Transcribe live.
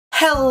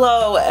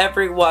Hello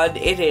everyone,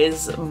 it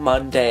is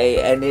Monday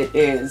and it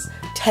is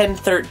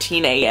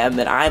 10:13 a.m.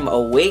 and I'm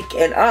awake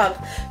and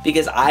up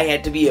because I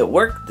had to be at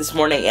work this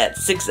morning at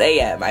 6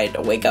 a.m. I had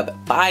to wake up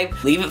at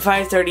 5, leave at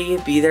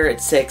 5:30, be there at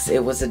 6.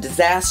 It was a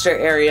disaster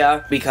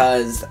area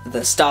because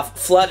the stuff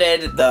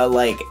flooded,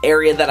 the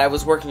area that I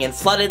was working in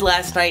flooded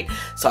last night,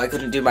 so I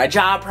couldn't do my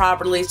job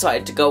properly, so I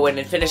had to go in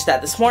and finish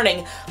that this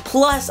morning.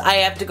 Plus I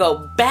have to go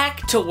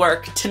back to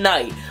work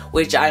tonight,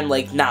 which I'm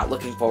not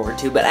looking forward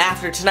to, but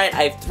after tonight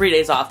I have 3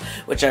 days off,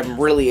 which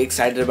I'm really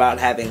excited about,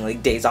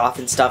 having days off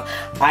and stuff.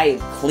 I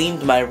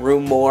cleaned my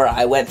room more.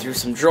 I went through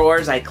some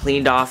drawers. I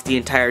cleaned off the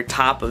entire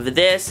top of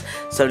this,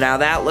 so now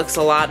that looks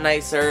a lot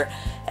nicer,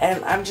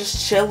 and I'm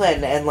just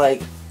chilling. And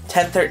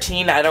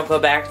 10:13, I don't go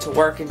back to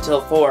work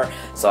until 4,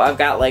 so I've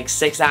got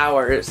 6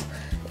 hours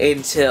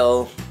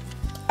until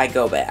I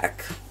go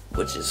back,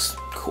 which is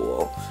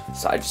cool.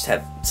 So I just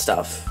have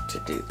stuff to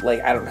do.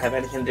 I don't have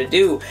anything to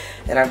do,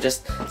 and I'm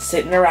just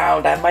sitting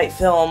around. I might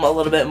film a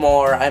little bit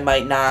more, I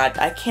might not.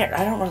 I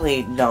don't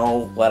really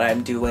know what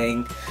I'm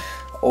doing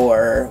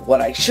or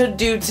what I should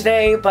do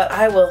today, but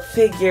I will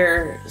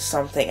figure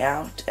something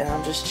out, and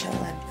I'm just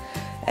chilling.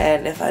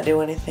 And if I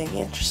do anything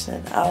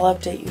interesting, I'll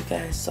update you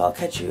guys, so I'll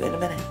catch you in a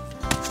minute.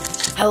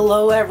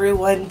 Hello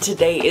everyone,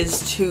 today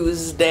is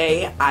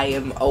Tuesday. I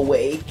am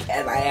awake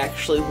and I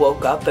actually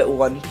woke up at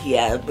 1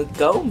 p.m.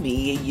 Go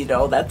me, you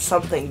know, that's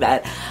something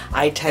that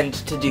I tend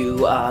to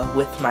do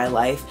with my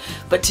life.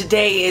 But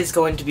today is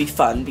going to be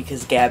fun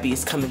because Gabby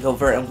is coming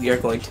over and we are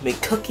going to make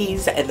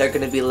cookies, and they're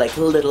going to be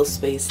little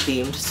space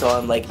themed, so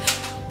I'm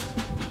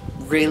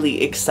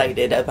really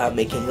excited about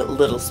making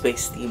little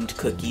space themed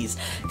cookies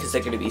because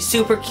they're going to be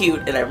super cute,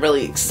 and I'm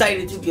really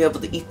excited to be able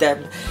to eat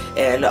them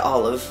and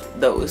all of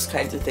those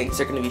kinds of things.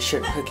 They're going to be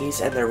sugar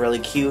cookies and they're really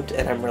cute,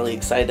 and I'm really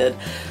excited,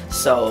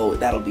 so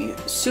that'll be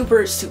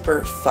super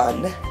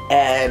fun.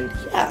 And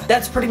yeah,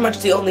 that's pretty much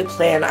the only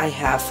plan I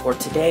have for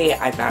today.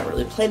 I'm not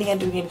really planning on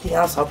doing anything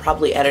else. I'll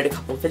probably edit a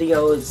couple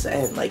videos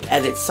and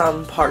edit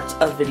some parts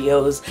of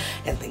videos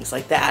and things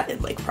like that,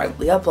 and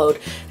probably upload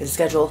and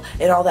schedule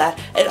and all that.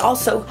 And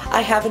also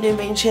I have a new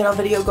main channel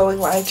video going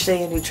live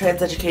today, a new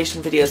trans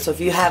education video, so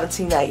if you haven't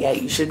seen that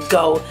yet, you should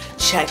go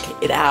check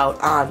it out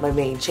on my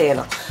main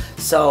channel.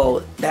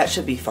 So that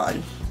should be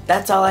fun.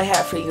 That's all I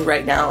have for you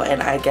right now,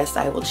 and I guess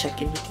I will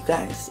check in with you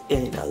guys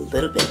in a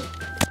little bit.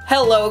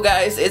 Hello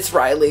guys, it's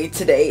Riley.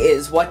 Today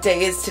is, what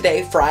day is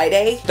today?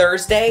 Friday?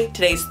 Thursday?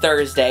 Today's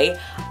Thursday.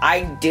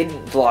 I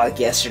didn't vlog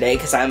yesterday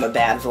because I'm a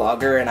bad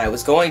vlogger and I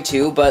was going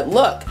to, but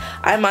look,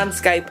 I'm on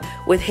Skype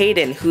with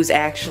Hayden, who's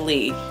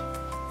actually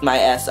my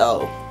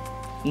SO.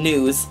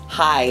 News.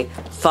 Hi.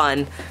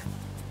 Fun.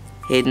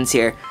 Hayden's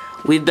here.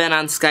 We've been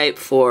on Skype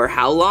for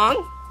how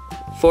long?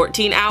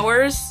 14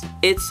 hours?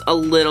 It's a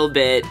little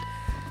bit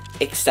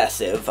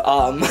excessive.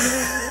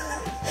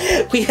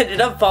 We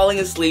ended up falling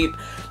asleep,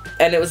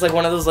 and it was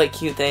one of those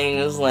cute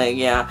things,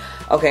 yeah,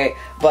 okay,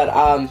 but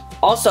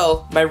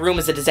also my room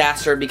is a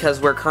disaster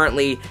because we're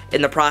currently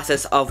in the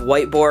process of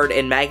whiteboard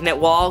and magnet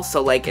wall,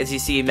 so as you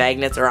see,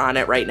 magnets are on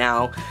it right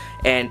now,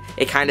 and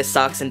it kind of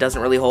sucks and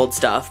doesn't really hold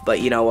stuff, but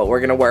you know what,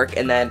 we're gonna work,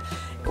 and then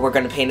we're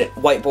gonna paint it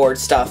whiteboard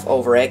stuff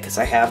over it because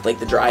I have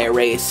the dry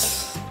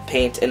erase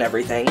paint and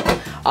everything.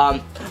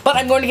 But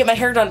I'm going to get my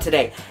hair done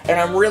today, and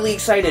I'm really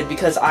excited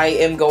because I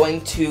am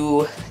going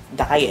to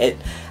dye it.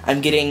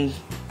 I'm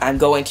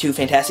going to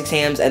Fantastic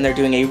Sam's, and they're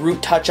doing a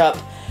root touch-up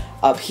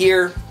up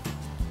here,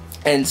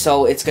 and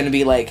so it's going to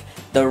be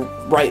the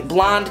right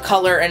blonde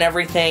color and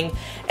everything.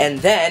 And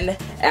then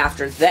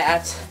after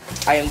that,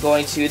 I am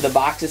going to, the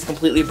box is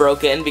completely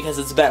broken because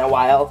it's been a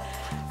while,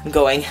 I'm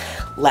going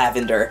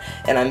lavender,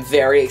 and I'm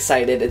very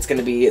excited. It's going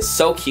to be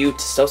so cute,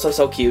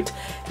 so cute,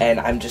 and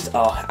I'm just,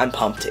 oh, I'm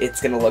pumped.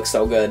 It's going to look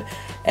so good,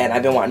 and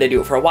I've been wanting to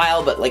do it for a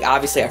while, but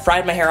obviously I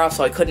fried my hair off,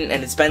 so I couldn't,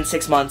 and it's been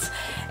 6 months,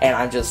 and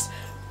I'm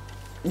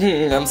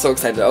so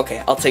excited.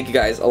 Okay, I'll take you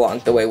guys along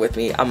the way with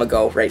me. I'm gonna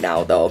go right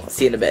now, though.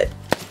 See you in a bit.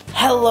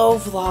 Hello,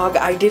 vlog.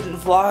 I didn't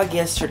vlog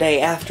yesterday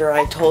after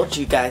I told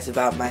you guys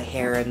about my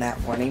hair in that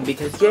morning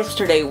because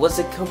yesterday was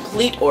a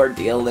complete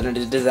ordeal and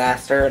a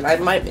disaster, and I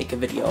might make a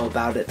video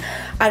about it.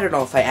 I don't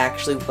know if I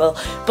actually will,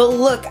 but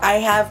look, I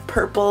have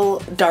purple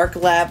dark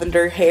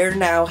lavender hair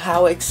now.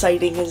 How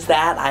exciting is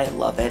that? I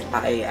love it.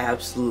 I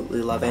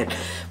absolutely love it.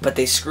 But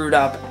they screwed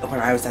up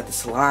when I was at the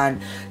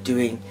salon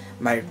doing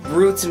my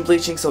roots and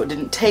bleaching, so it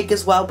didn't take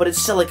as well, but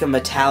it's still a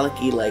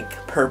metallic-y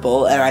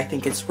purple, and I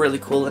think it's really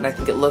cool, and I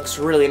think it looks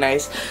really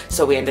nice,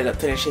 so we ended up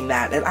finishing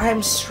that, and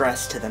I'm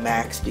stressed to the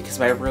max because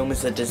my room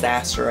is a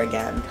disaster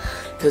again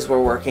because we're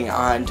working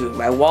on doing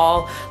my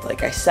wall,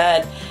 like I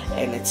said,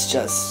 and it's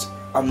just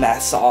a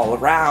mess all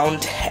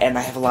around, and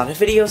I have a lot of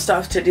video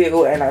stuff to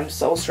do, and I'm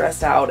so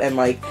stressed out, and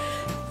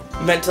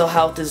mental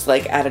health is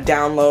at a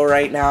down low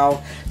right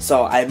now,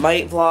 so I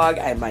might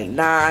vlog, I might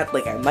not,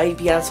 I might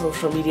be on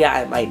social media,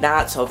 I might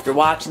not, so if you're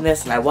watching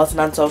this and I wasn't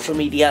on social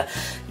media,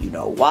 you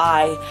know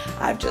why.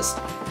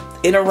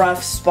 in a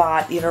rough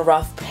spot, in a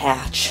rough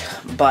patch,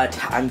 but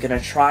I'm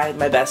gonna try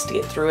my best to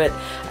get through it.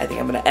 I think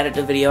I'm gonna edit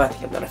a video, I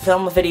think I'm gonna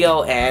film a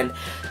video, and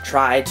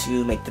try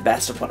to make the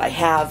best of what I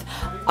have.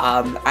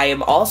 I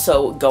am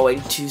also going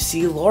to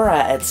see Laura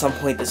at some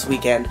point this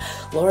weekend.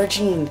 Laura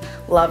Jean,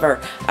 love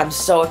her. I'm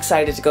so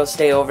excited to go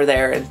stay over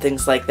there and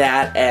things like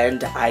that,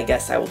 and I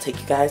guess I will take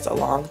you guys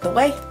along the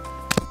way.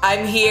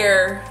 I'm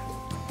here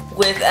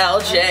with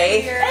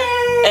LJ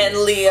and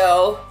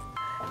Leo,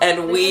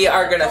 and we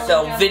are gonna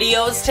film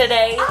videos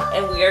today,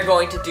 and we are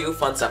going to do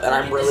fun stuff, and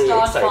I'm really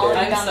excited.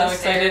 I'm so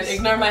excited.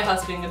 Ignore my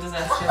house being a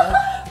disaster.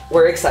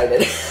 We're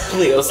excited.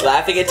 Leo's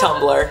laughing at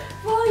Tumblr.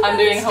 I'm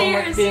doing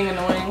homework being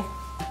annoying.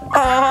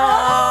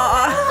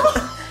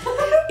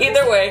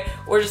 Either way,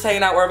 we're just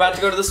hanging out. We're about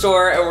to go to the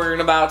store, and we're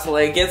about to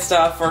like get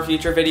stuff for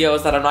future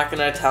videos that I'm not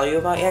gonna tell you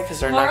about yet because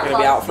they're not gonna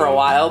be out for a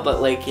while.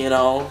 But like, you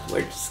know,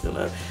 we're just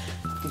gonna,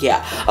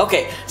 yeah.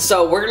 Okay,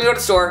 so we're gonna go to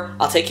the store.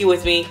 I'll take you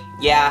with me.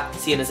 Yeah,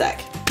 see you in a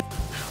sec.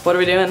 What are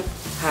we doing?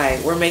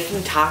 Hi, we're making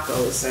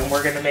tacos, and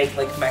we're gonna make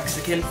like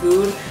Mexican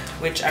food,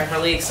 which I'm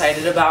really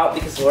excited about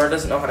because Laura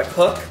doesn't know how to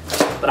cook,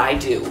 but I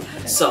do.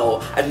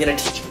 So I'm gonna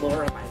teach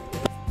Laura my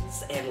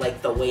ways and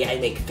like the way I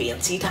make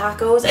fancy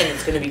tacos, and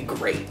it's gonna be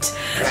great.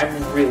 And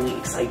I'm really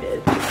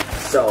excited.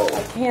 So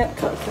I can't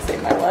cook to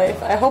save my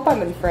life. I hope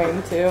I'm in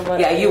frame too. But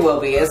yeah, you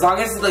will be. As long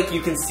as like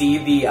you can see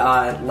the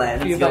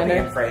lens, you'll be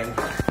in frame.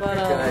 But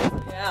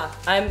yeah,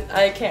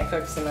 I can't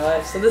cook to save my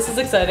life, so this is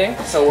exciting.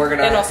 So we're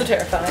gonna and also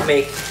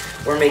terrifying.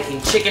 We're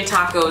making chicken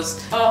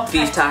tacos,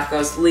 beef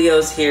tacos.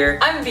 Leo's here.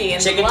 I'm being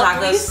chicken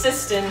lovely tacos,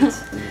 assistant.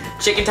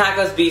 chicken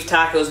tacos, beef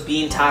tacos,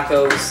 bean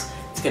tacos.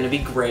 It's gonna be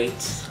great.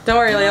 Don't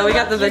worry, Leo. We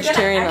got the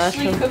vegetarian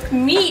option. option. Cook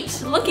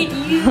meat. Look at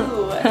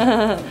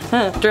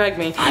you. Drag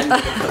me. I'm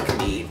gonna cook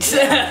meat.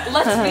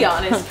 Let's be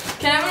honest.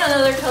 Can I have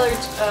another colored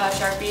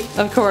Sharpie?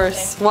 Of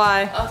course.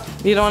 Why?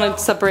 You don't want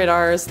to separate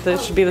ours. They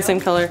should be the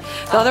same color.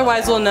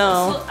 Otherwise, we'll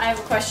know. I have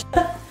a question.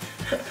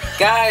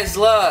 Guys,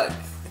 look.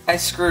 I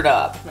screwed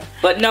up.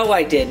 But no,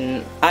 I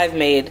didn't. I've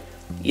made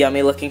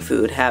yummy looking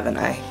food, haven't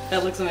I?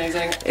 It looks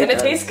amazing. And it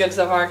tastes good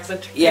so far because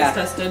it's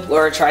tested.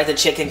 Laura tried the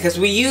chicken because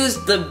we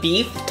used the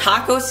beef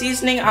taco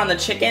seasoning on the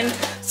chicken,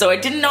 so I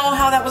didn't know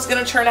how that was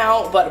gonna turn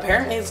out, but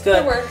apparently it's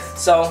good. It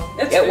works. So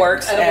it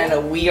works, edible.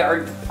 and we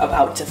are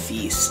about to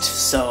feast,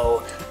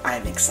 so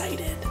I'm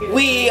excited.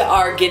 We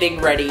are getting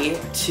ready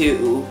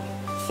to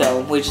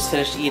film. We just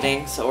finished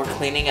eating, so we're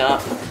cleaning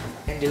up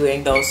and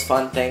doing those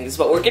fun things,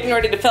 but we're getting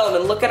ready to film,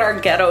 and look at our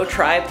ghetto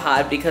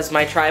tripod because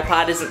my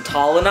tripod isn't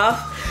tall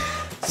enough,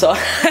 so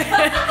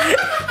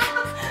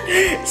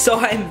so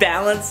I'm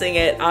balancing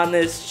it on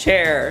this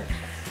chair,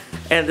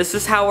 and this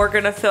is how we're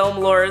gonna film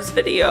Laura's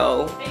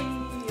video.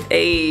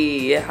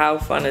 Hey, how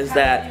fun is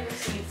that?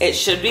 It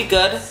should be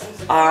good.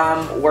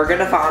 We're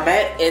gonna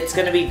vomit. It's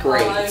gonna be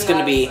great. It's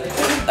gonna be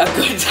a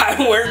good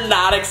time. We're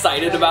not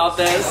excited about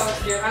this.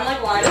 I'm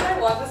like, why did I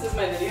want this as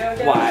my video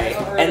again? Why?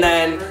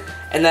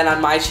 And then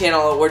on my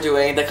channel, we're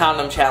doing the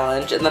condom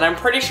challenge. And then I'm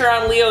pretty sure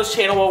on Leo's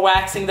channel, we're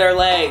waxing their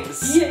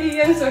legs.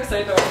 Yay, I'm so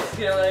excited to wax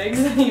your legs.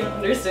 You don't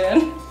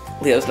understand.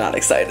 Leo's not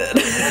excited.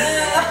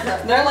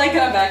 They're like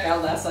gonna back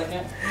out last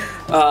second.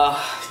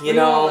 You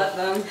know, let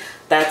them.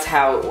 That's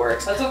how it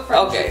works. That's what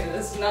friendship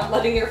is, not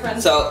letting your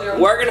friends. So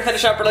we're gonna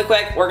finish up really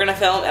quick. We're gonna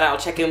film, and I'll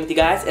check in with you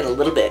guys in a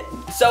little bit.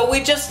 So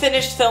we just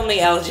finished filming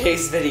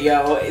LJ's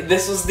video.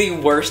 This was the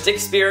worst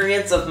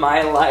experience of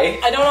my life.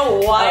 I don't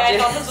know why I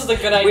thought this was a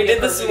good idea. We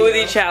did the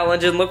smoothie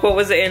challenge, and look what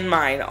was in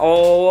mine.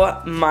 Oh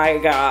my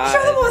god.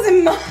 Sure, that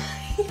wasn't mine.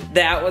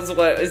 That was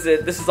what was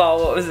it. This is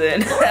all what was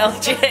in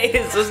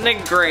LJ's. Wasn't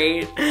it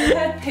great? It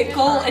had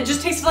pickle. It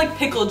just tasted like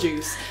pickle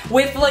juice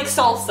with like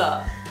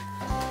salsa.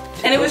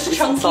 And it was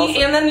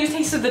chunky, and then you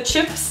tasted the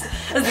chips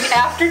as the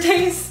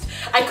aftertaste.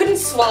 I couldn't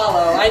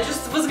swallow. I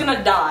just was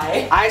gonna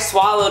die. I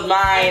swallowed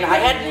mine. I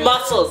had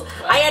muscles.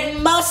 I had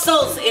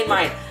muscles in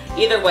mine.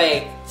 Either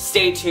way,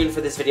 stay tuned for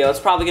this video. It's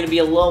probably gonna be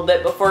a little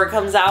bit before it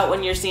comes out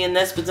when you're seeing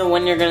this, but then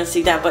when you're gonna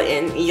see that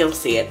button, you'll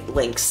see it.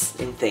 Links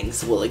and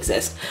things will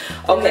exist.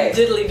 Okay. And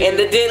the diddly-do. And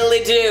the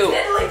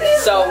diddly-do.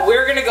 So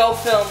we're gonna go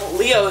film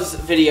Leo's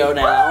video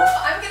now.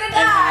 I'm gonna die.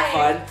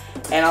 And have fun.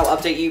 And I'll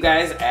update you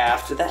guys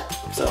after that.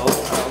 So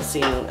I'll see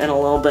you in a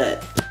little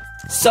bit.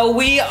 So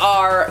we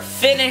are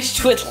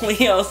finished with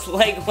Leo's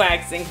leg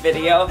waxing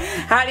video.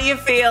 How do you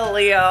feel,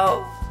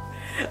 Leo?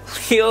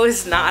 Leo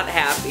is not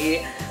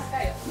happy.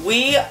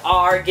 We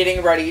are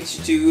getting ready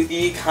to do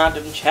the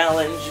condom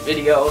challenge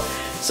video.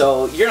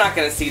 So you're not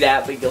gonna see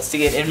that, but you'll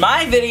see it in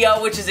my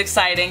video, which is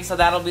exciting. So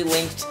that'll be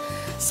linked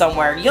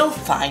somewhere. You'll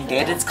find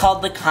it. It's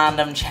called the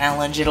condom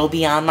challenge. It'll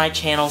be on my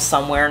channel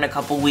somewhere in a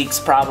couple weeks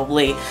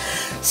probably.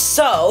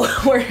 So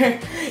we're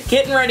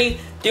getting ready,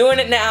 doing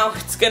it now.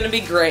 It's gonna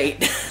be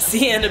great.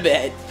 See you in a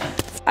bit.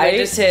 I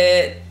just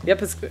hit.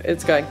 Yep,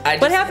 it's going.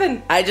 What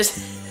happened? I just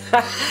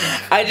hit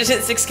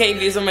 6K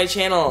views on my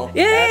channel.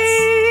 Yay!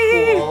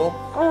 That's cool.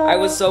 Aww. I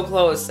was so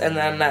close, and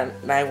then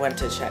I went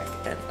to check,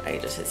 and I I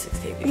just hit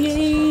 60 views.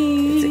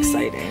 Yay! It's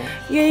exciting.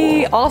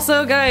 Yay! Cool.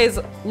 Also, guys,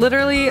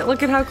 literally,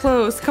 look at how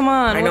close. Come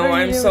on. I know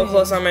I'm so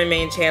close on my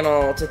main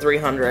channel to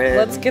 300.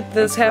 Let's get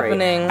this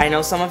happening. I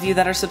know some of you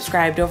that are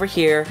subscribed over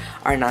here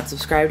are not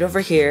subscribed over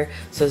here,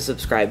 so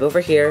subscribe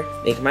over here.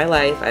 Make my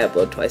life. I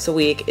upload twice a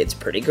week. It's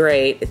pretty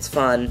great. It's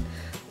fun.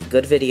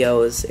 Good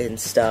videos and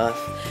stuff.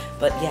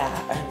 But yeah,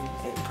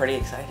 I'm pretty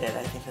excited.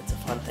 I think that's a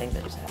fun thing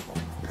that just happened.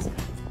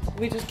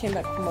 We just came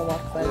back from a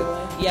walk, by the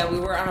way. Yeah, we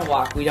were on a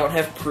walk. We don't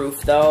have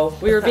proof, though.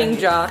 We were being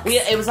jocks.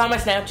 It was on my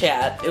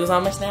Snapchat. It was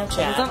on my Snapchat.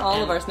 It was on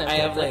all of our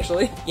Snapchats,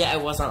 actually. Yeah,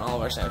 it was on all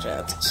of our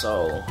Snapchats.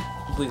 So,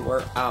 we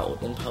were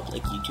out in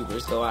public.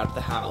 YouTubers go out of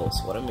the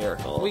house. What a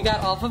miracle. We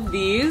got off of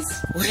these,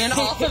 and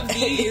off of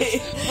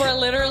these for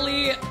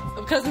literally,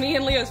 because me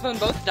and Leo's phone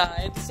both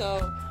died,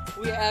 so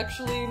we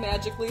actually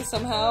magically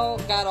somehow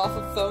got off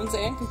of phones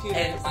and computers.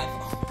 And my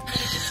phone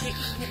just hit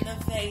me in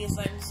the face.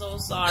 I'm so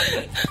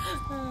sorry.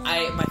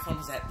 My phone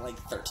was at like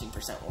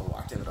 13% when we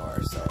walked in the door,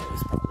 so it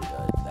was probably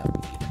good that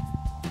we be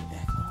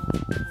back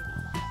home.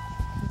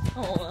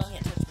 Oh, I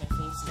can't touch my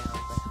face now.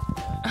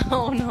 But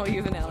oh no,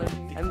 you have an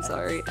allergy. I'm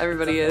sorry.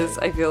 Everybody is,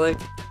 I feel like.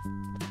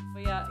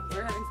 But yeah,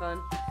 we're having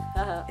fun.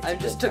 I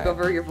just took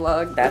over your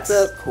vlog. That's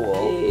cool.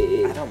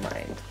 I don't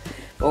mind.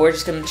 But we're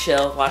just gonna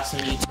chill, watch some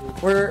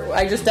YouTube.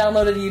 I just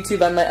downloaded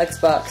YouTube on my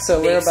Xbox,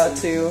 so we're about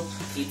to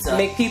pizza.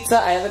 make pizza.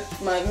 I have it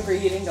mine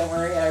preheating, don't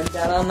worry, I already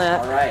got on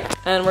that. Alright.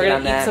 And we're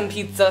gonna eat some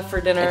pizza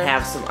for dinner. And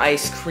have some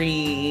ice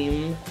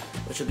cream,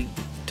 which will be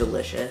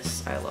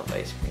delicious. I love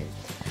ice cream.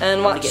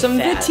 And watch some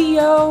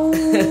videos.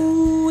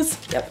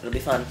 Yep, it'll be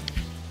fun.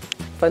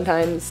 Fun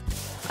times.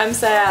 I'm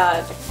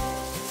sad.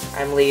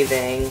 I'm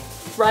leaving.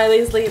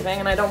 Riley's leaving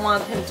and I don't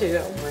want him to.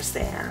 Where's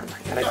Sam?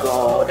 I gotta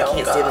go. I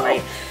can't stay the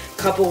night.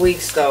 Couple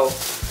weeks though.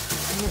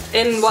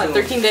 In what,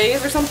 13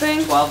 days or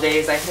something? 12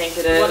 days, I think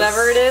it is.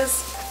 Whatever it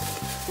is.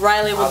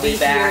 Riley will be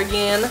here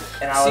again.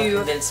 And I'll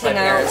convince my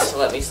parents to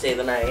let me stay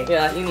the night.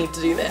 Yeah, you need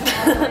to do that.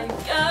 I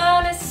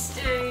gotta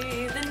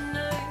stay the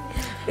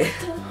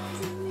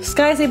night.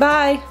 Sky, say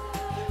bye.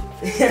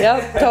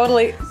 Yep,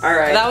 totally.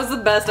 Alright. That was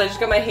the best. I just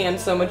got my hand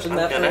so much in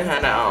that I'm gonna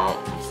head out.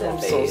 I'm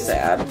so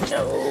sad.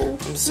 No.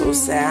 I'm so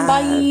sad.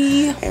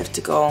 Bye. I have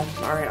to go.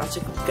 Alright, I'll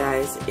check with you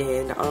guys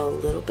in a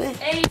little bit.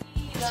 Hey.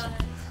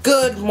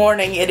 Good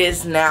morning. It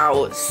is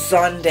now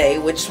Sunday,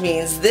 which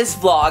means this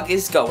vlog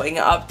is going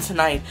up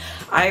tonight.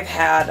 I've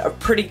had a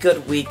pretty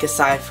good week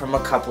aside from a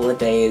couple of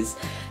days,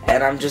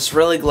 and I'm just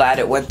really glad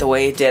it went the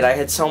way it did. I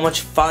had so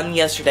much fun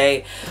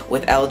yesterday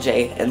with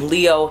LJ and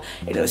Leo,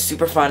 and it was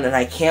super fun, and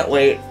I can't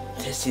wait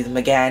to see them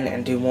again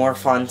and do more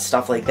fun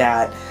stuff like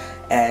that.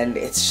 And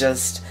it's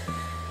just,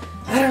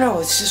 I don't know,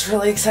 it's just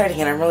really exciting,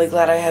 and I'm really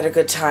glad I had a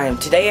good time.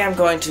 Today I'm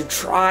going to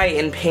try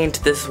and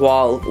paint this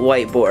wall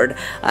whiteboard.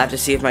 I have to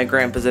see if my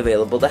grandpa's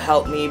available to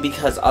help me,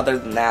 because other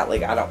than that,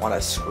 like, I don't want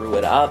to screw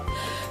it up.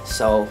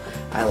 So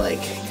I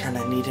like kind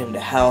of need him to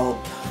help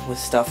with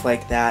stuff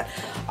like that.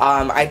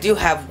 I do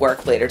have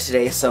work later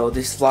today, so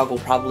this vlog will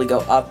probably go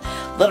up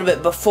a little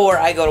bit before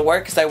I go to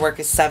work, because I work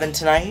at 7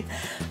 tonight.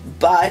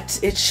 But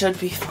it should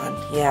be fun.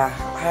 Yeah,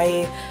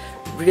 I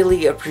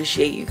really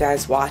appreciate you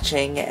guys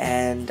watching,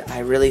 and I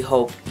really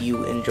hope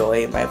you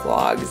enjoy my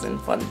vlogs and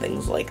fun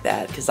things like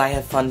that, because I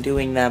have fun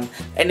doing them.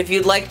 And if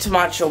you'd like to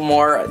watch a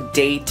more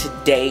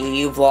day-to-day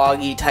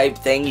vloggy type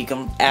thing, you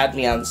can add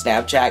me on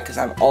Snapchat, because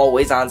I'm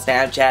always on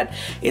Snapchat.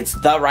 It's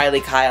the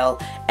Riley Kyle.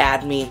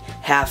 Add me,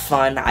 have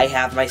fun. I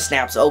have my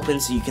snaps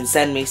open, so you can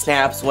send me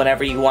snaps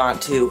whenever you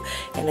want to,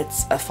 and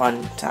it's a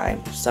fun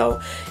time,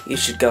 so you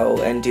should go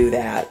and do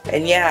that.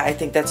 And yeah, I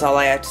think that's all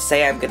I have to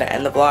say. I'm gonna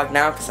end the vlog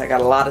now, because I got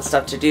a lot of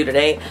stuff to do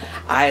today.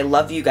 I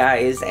love you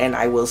guys, and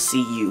I will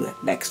see you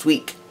next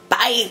week.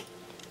 Bye!